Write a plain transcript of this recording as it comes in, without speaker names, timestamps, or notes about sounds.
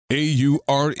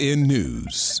AURN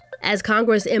News. As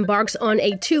Congress embarks on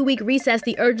a 2-week recess,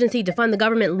 the urgency to fund the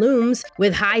government looms.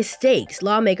 With high stakes,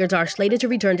 lawmakers are slated to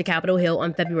return to Capitol Hill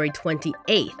on February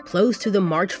 28th, close to the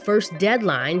March 1st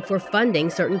deadline for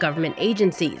funding certain government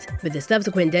agencies, with the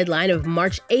subsequent deadline of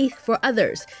March 8th for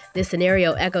others. This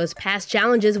scenario echoes past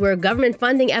challenges where government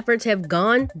funding efforts have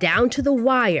gone down to the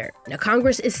wire. Now,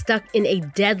 Congress is stuck in a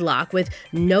deadlock with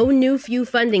no new few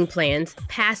funding plans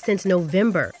passed since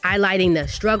November, highlighting the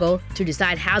struggle to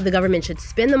decide how the government should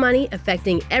spend the money,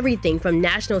 affecting everything from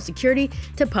national security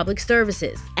to public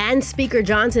services. And Speaker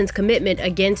Johnson's commitment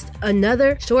against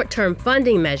another short-term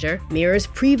funding measure mirrors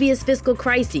previous fiscal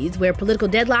crises where political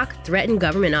deadlock threatened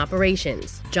government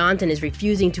operations. Johnson is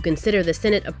refusing to consider the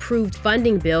Senate-approved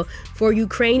funding bill for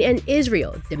Ukraine and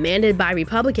Israel, demanded by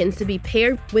Republicans to be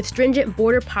paired with stringent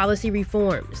border policy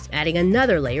reforms, adding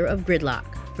another layer of gridlock.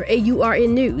 For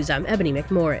AURN News, I'm Ebony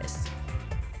McMorris.